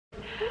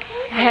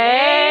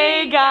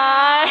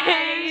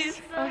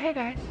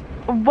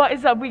What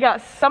is up? We got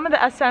some of the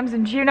SMs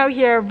and Juno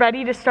here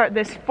ready to start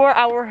this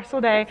 4-hour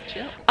rehearsal day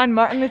on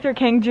Martin Luther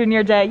King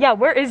Jr. Day. Yeah,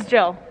 where is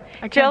Jill?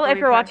 Jill, if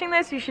you're watching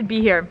this, you should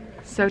be here.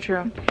 So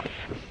true.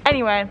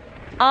 Anyway,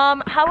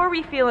 how are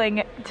we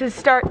feeling to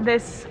start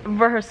this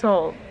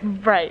rehearsal?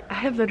 Right. I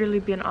have literally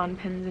been on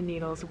pins and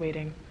needles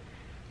waiting.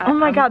 Oh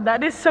my god,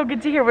 that is so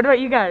good to hear. What about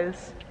you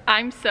guys?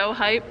 I'm so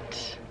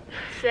hyped.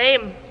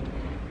 Same.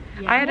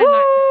 Yeah. I had a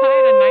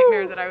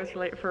nightmare that I was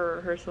late for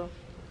rehearsal.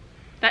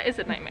 That is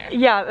a nightmare.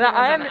 Yeah,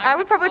 I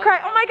would probably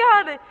cry. Oh my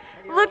god,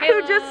 look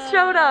who just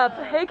showed up.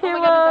 Hey, Caleb. Oh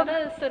my god, is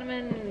that a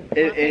cinnamon?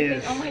 It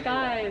is. Oh my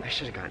god. I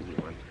should have gotten you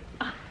one.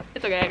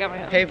 It's okay, I got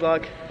my own. Hey,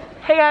 vlog.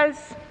 Hey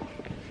guys,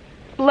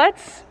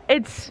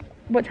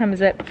 what time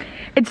is it?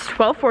 It's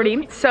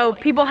 12:40, so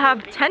people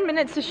have 10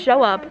 minutes to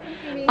show up.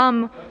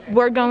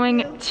 We're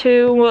going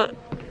to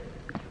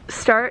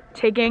start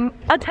taking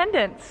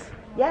attendance.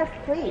 Yes,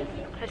 please.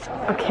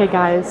 Okay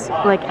guys,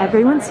 like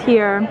everyone's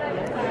here,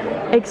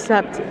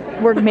 except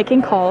we're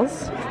making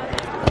calls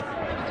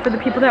for the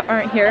people that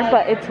aren't here,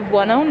 but it's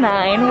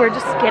 1:09. We're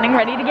just getting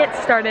ready to get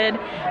started.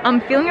 I'm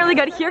feeling really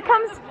good. Here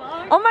comes,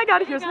 oh my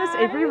god, here's Miss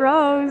Avery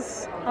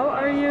Rose. How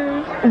are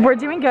you? We're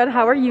doing good.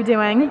 How are you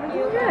doing?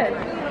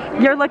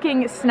 Good. You're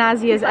looking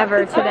snazzy as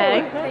ever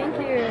today. Thank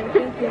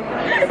you.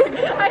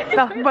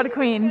 Oh, what a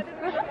queen.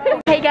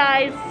 Hey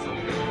guys,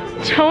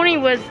 Tony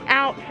was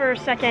out for a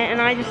second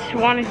and I just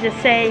wanted to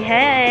say,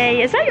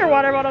 hey, is that your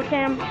water bottle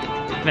cam?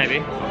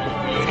 Maybe.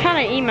 It's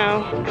kind of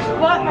emo.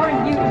 What are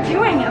you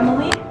doing,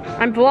 Emily?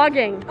 I'm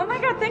vlogging. Oh my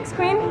god, thanks,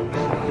 queen.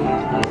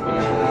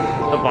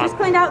 Just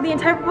cleaned out the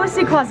entire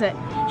publicity closet.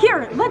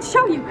 Here, let's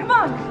show you. Come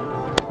on.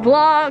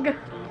 Vlog.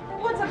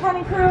 What's up,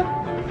 running crew?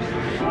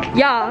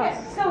 Yeah. Okay,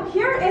 so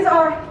here is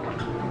our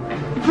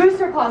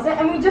booster closet,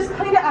 and we just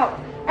cleaned it out.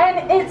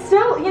 And it's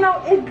still, you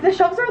know, the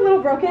shelves are a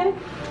little broken,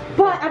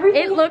 but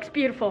everything. It looks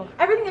beautiful.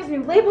 Everything has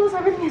new labels,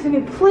 everything has a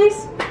new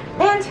place,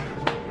 and,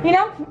 you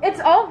know, it's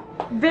all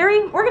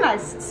very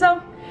organized.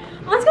 So,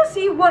 let's go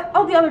see what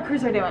all the other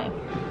crews are doing.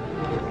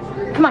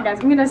 Come on guys,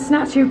 I'm gonna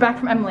snatch you back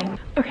from Emily.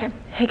 Okay,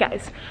 hey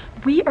guys,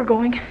 we are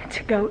going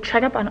to go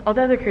check up on all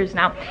the other crews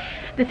now.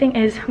 The thing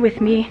is, with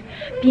me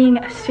being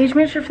a stage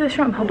manager for this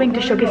show, I'm hoping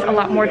to showcase a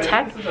lot more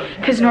tech,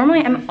 because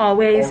normally I'm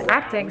always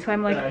acting, so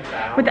I'm like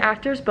with the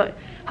actors, but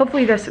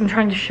hopefully this, I'm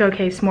trying to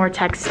showcase more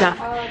tech stuff.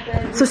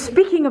 So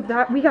speaking of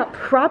that, we got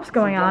props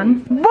going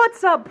on.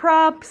 What's up,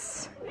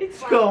 props?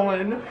 It's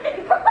going.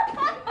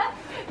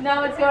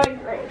 No, it's going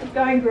great. It's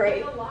going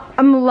great.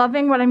 I'm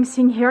loving what I'm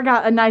seeing here.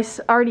 Got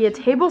already a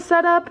table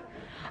set up.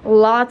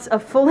 Lots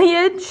of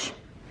foliage.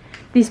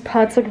 These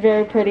pots look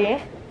very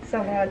pretty.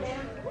 So much.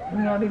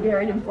 We want to be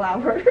buried in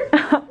flowers.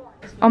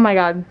 Oh my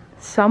god,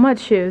 so much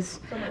shoes.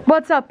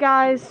 What's up,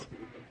 guys?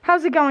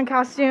 How's it going,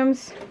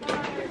 costumes?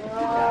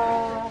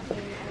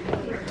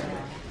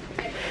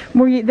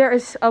 There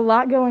is a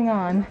lot going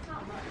on.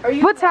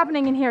 What's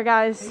happening in here,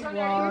 guys?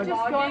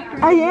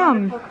 I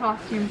am.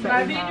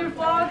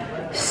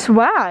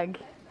 Swag.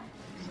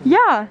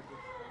 Yeah.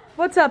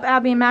 What's up,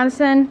 Abby and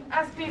Madison?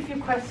 Ask me a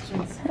few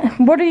questions.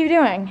 What are you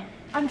doing?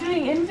 I'm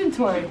doing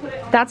inventory.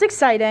 That's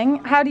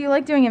exciting. How do you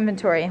like doing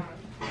inventory?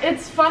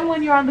 It's fun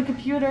when you're on the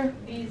computer.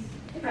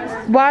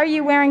 Why are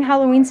you wearing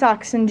Halloween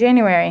socks in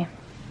January?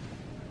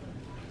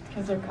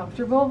 Because they're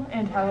comfortable,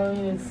 and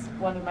Halloween is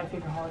one of my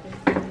favorite holidays.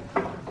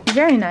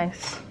 Very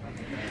nice.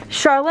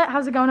 Charlotte,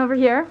 how's it going over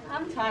here?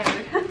 I'm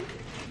tired.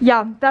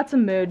 Yeah, that's a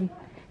mood.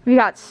 We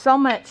got so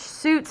much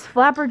suits,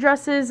 flapper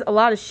dresses, a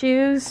lot of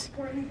shoes.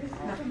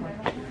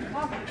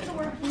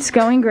 It's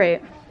going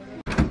great.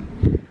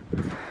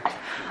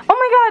 Oh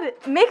my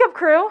god, makeup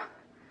crew.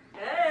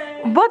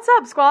 Hey. What's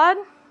up, squad?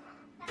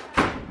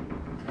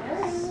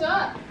 What's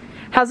up?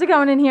 How's it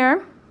going in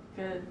here?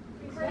 Good.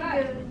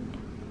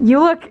 You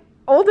look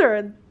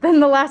older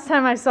than the last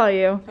time I saw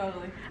you.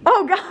 Totally.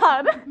 Oh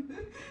god.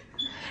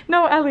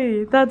 No,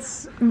 Ellie,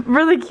 that's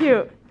really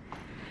cute.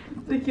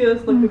 The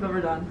cutest look we've ever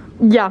done.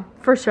 Yeah,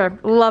 for sure.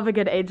 Love a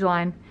good age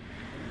line.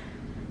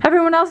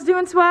 Everyone else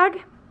doing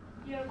swag?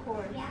 Yeah, of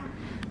course. Yeah.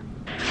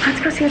 Let's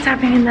go see what's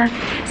happening in the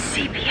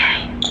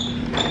CPA.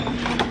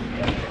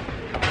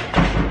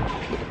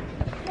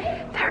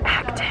 They're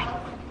acting.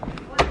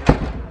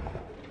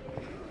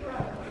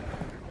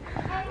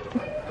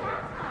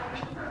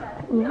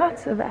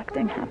 Lots of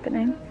acting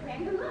happening.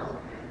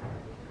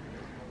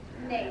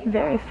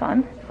 Very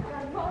fun.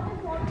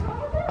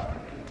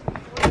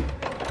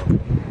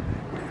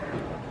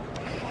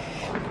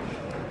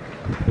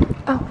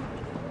 Oh,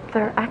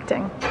 they're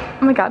acting. Oh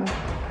my god.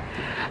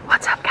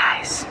 What's up,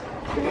 guys?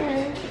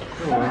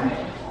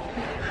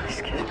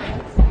 Excuse me.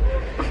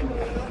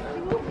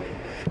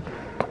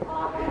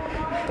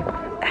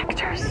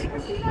 Actors.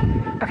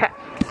 Okay.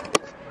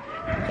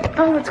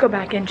 Oh, let's go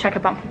back and check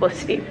up on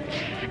publicity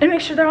and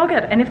make sure they're all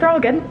good. And if they're all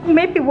good,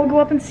 maybe we'll go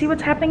up and see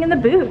what's happening in the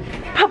booth.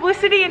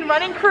 Publicity and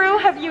running crew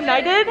have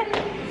united,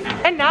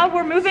 and now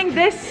we're moving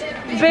this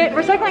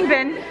recycling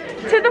bin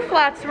to the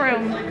flats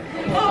room.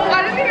 Oh,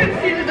 I didn't even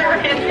see that there were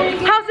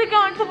handfuls. How's it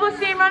going,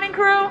 publicity and running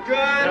crew? Good.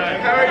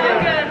 How are you?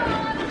 Good.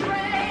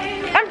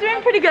 I'm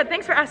doing pretty pretty good.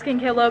 Thanks for asking,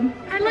 Caleb.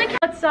 I like it.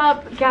 What's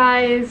up,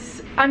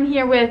 guys? I'm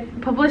here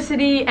with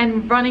publicity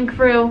and running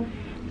crew,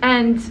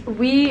 and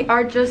we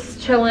are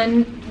just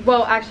chilling.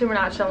 Well, actually, we're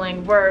not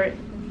chilling. We're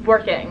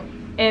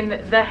working in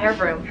the hair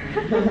room.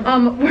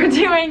 We're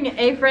doing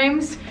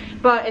A-frames,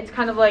 but it's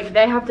kind of like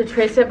they have to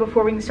trace it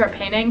before we can start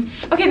painting.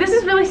 Okay, this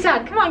is really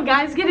sad. Come on,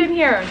 guys, get in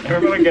here.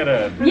 Everybody get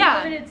in.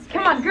 Yeah,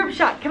 come on, group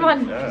shot. Come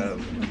on. Yes.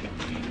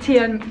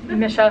 Tia and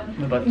Misha,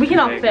 we can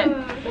all fit.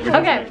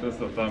 Okay. This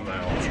is a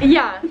thumbnail.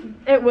 Yeah,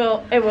 it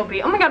will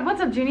be. Oh my God, what's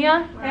up,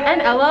 Junia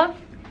and Ella?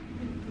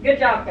 Good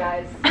job,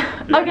 guys.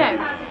 Okay,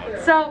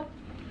 so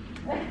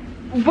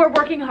we're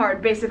working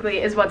hard, basically,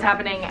 is what's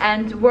happening,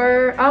 and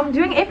we're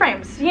doing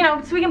A-frames, you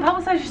know, so we can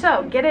publicize your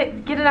show, get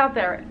it out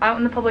there, out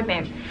in the public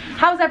name.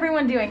 How's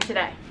everyone doing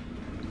today?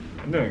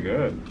 I'm doing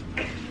good.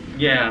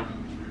 Yeah.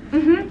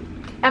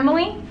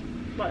 Emily,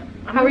 What?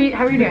 how are you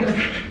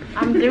doing?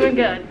 I'm doing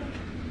good.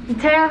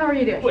 Taya, how are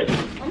you doing?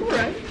 I'm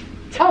alright.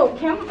 Oh,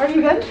 Kim, are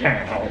you good?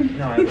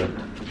 No, I didn't.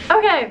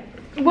 Okay,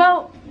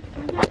 well,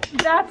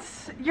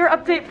 that's your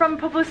update from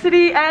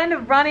publicity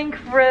and running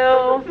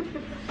crew.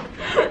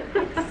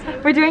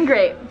 We're doing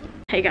great.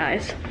 Hey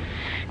guys,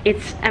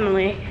 it's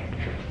Emily.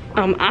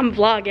 I'm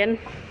vlogging.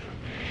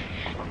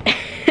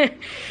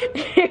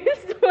 Here's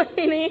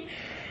Delaney.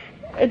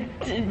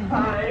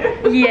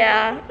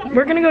 Yeah,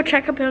 we're gonna go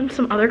check up on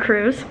some other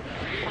crews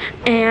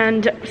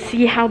and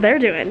see how they're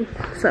doing.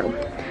 So,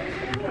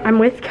 I'm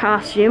with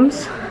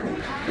costumes.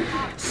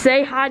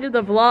 Say hi to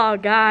the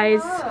vlog,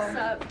 guys. What's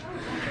up?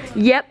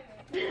 Yep.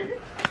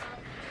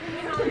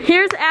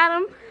 Here's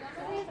Adam.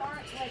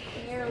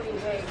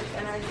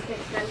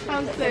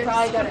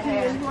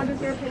 What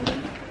is your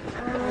opinion?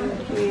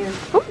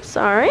 Oops,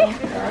 sorry.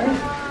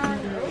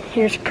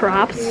 Here's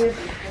props.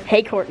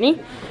 Hey, Courtney.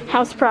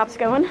 How's props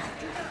going?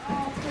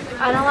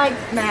 I don't like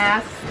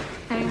masks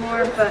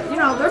anymore, but you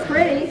know, they're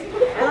pretty.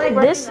 I like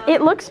This,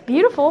 it looks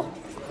beautiful.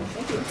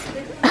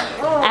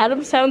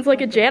 Adam sounds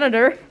like a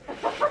janitor.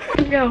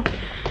 Here we go.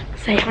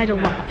 Say hi to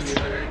Lobs.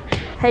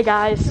 Hey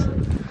guys,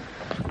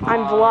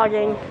 I'm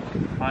vlogging.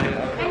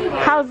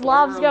 How's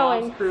Lobs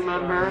going? Crew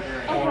member.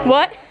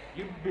 What?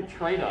 You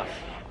betrayed us.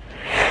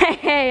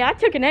 Hey, I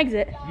took an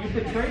exit. You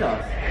betrayed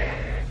us.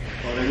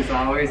 Well, there's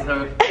always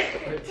a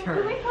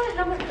return.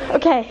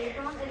 Okay.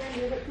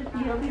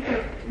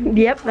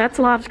 Yep, that's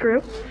Lob's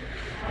crew.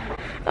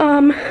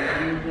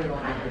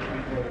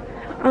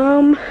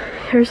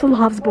 Here's the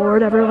Lob's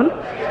board, everyone.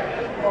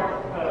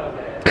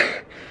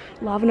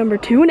 Lava number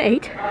 2 and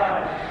 8.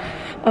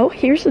 Oh,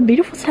 here's the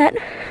beautiful set.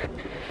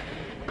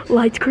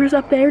 Lights crew's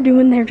up there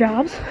doing their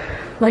jobs,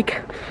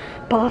 like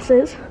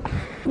bosses.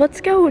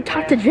 Let's go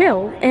talk to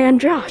Jill and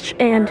Josh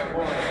and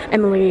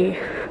Emily.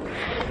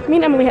 Me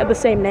and Emily have the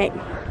same name.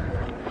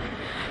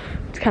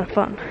 It's kind of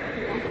fun.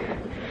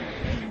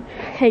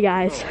 Hey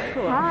guys.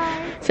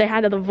 Hi. Say hi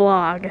to the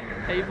vlog.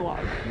 Hey, vlog.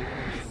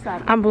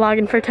 I'm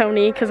vlogging for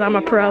Tony because I'm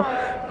a pro.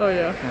 Oh,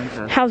 yeah.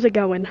 How's it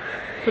going?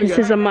 This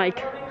is a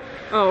mic.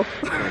 Oh.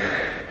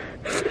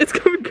 It's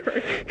going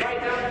great.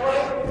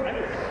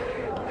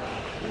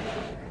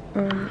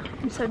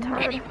 I'm so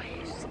tired.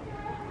 Anyways.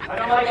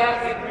 Okay,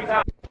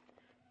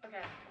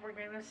 we're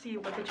gonna see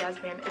what the jazz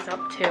band is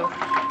up to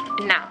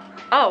now.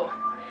 Oh,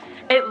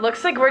 it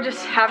looks like we're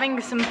just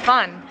having some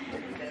fun.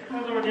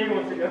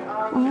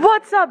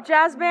 What's up,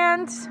 jazz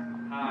band?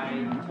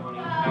 Hi, Tony.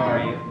 How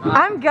are you?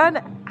 I'm good.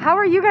 How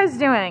are you guys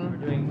doing?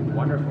 We're doing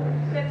wonderful.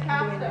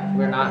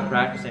 We're not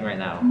practicing right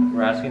now.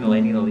 We're asking the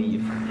lady to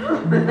leave.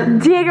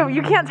 Diego,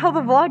 you can't tell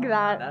the vlog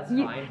that. That's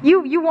you, fine.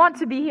 You want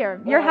to be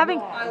here. You're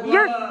having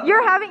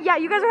you're having yeah,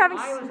 you guys are having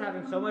I was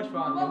having so much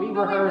fun. We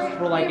rehearsed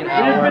for like an He's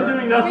hour. been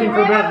doing nothing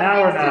for about an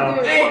hour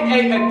now.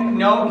 Hey,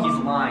 no, he's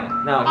lying.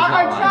 No, he's not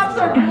lying. Our chops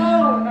are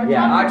blown.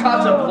 Yeah, our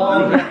chops are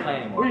blown. We can't play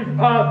anymore. We've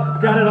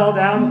got it all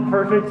down.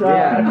 Perfect.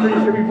 Yeah. I'm pretty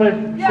sure we played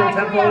show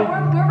tempo.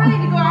 We're ready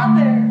to go out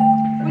there.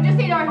 We just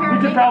need our hair. We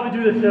could probably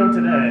do the show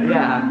today.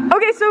 Yeah.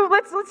 Okay, so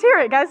let's hear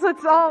it, guys.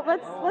 Let's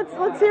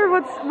hear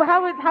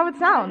how it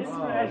sounds.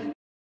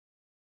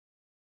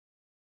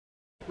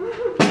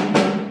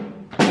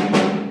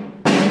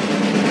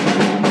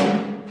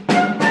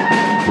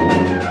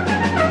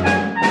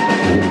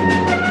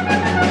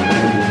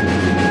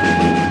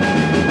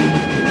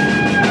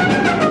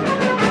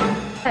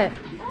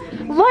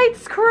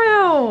 Lights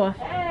crew.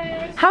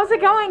 Hey. How's it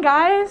going,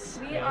 guys?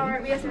 We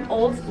have some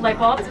old light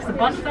bulbs because a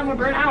bunch of them were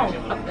burnt out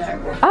up there.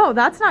 Oh,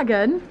 that's not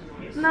good.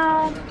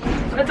 No,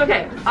 but it's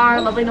okay.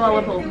 Our lovely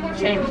Noella will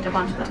changed a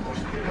bunch of them.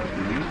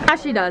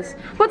 As she does.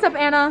 What's up,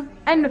 Anna?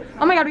 And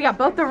oh my God, we got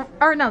both the.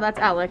 Or no, that's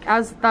Alec.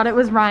 I thought it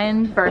was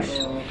Ryan Bursch,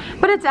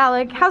 but it's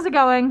Alec. How's it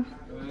going?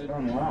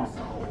 Going well.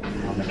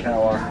 On the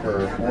catwalk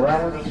for 4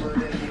 hours.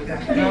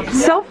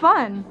 So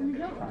fun.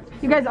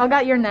 You guys all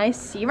got your nice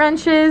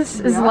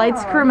C-wrenches, as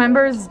Lights crew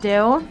members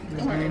do.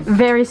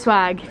 Very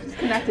swag.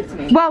 Connected to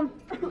me. Well,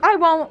 I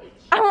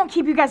won't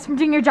keep you guys from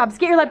doing your jobs.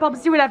 Get your light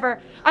bulbs, do whatever.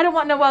 I don't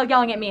want Noelle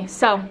yelling at me,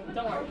 so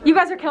you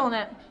guys are killing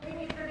it.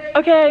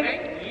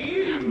 Okay.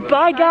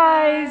 Bye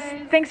guys.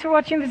 Thanks for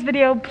watching this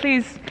video.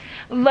 Please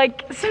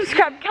like,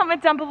 subscribe,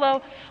 comment down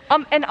below.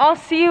 And I'll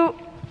see you.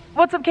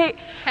 What's up, Kate?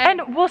 Hey.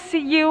 And we'll see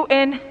you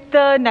in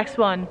the next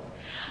one.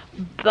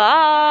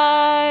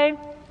 Bye.